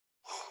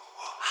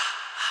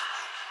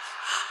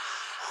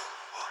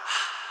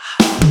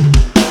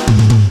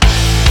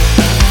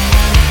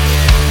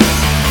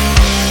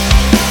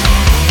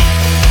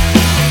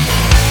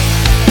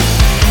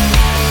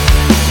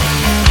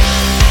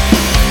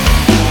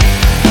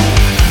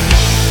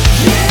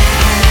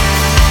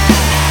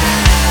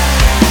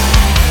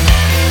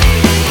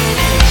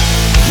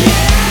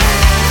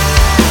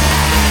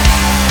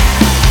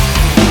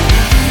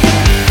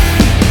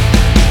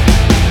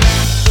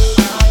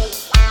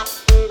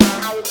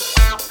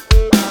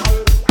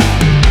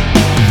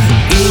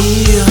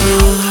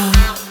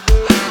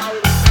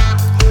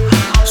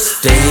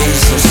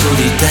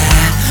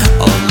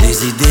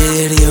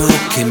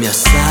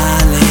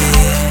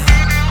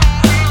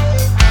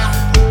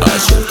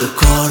tuo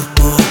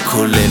corpo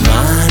con le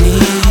mani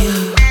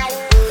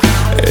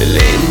e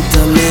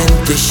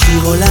lentamente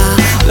scivola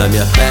la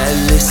mia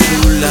pelle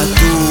sulla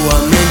tua,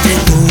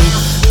 mentre tu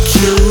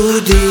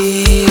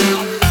chiudi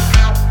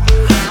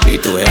i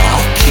tuoi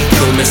occhi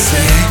come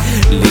se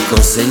li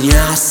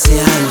consegnassi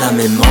alla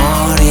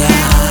memoria.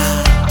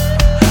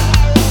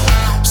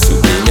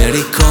 Sublime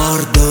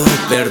ricordo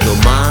per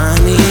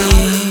domani,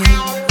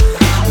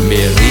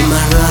 mi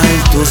rimarrà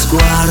il tuo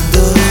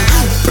sguardo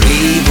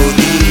privo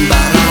di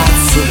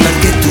imbarazzo,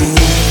 perché tu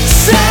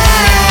sei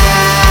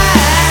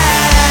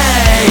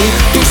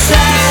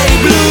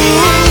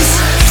blues,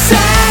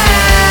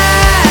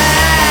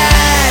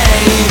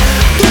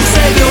 tu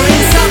sei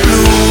violenza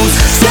blues,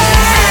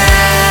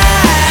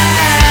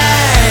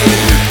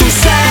 tu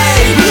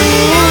sei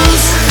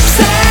blues,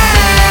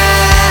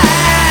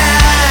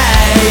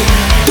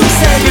 tu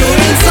sei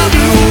violenza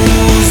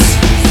blues.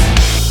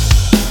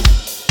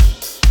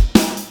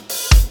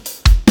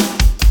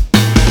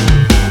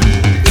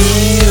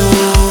 Io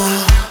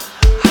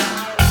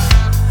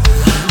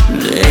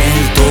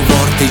nel tuo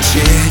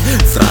vortice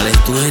fra le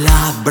tue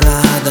labbra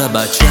da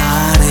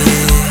baciare,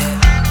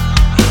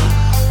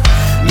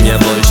 mi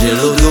avvolge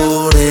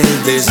l'odore, il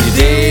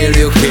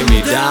desiderio che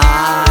mi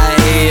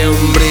dai, è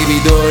un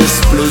brivido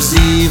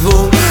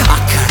esplosivo,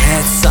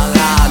 accarezza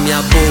la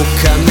mia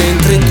bocca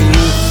mentre tu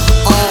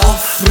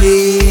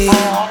offri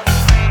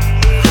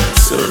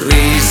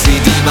sorrisi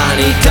di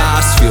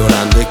vanità,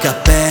 sfiorando i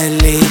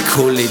capelli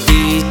con le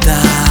dita.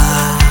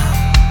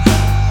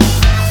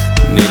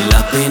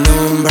 Nella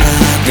penombra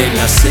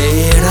della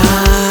sera,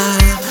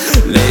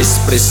 le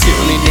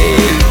espressioni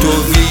del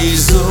tuo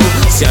viso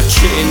si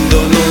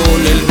accendono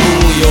nel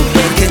buio,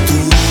 perché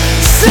tu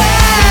sei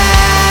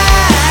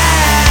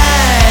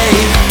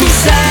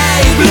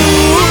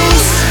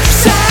blues,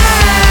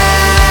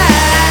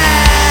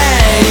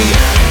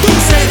 tu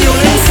sei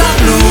violenza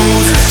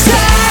blues,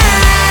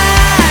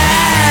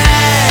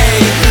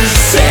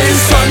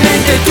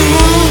 sensualmente tu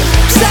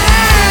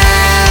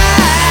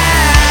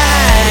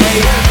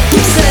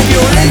sei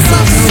violenza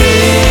blues.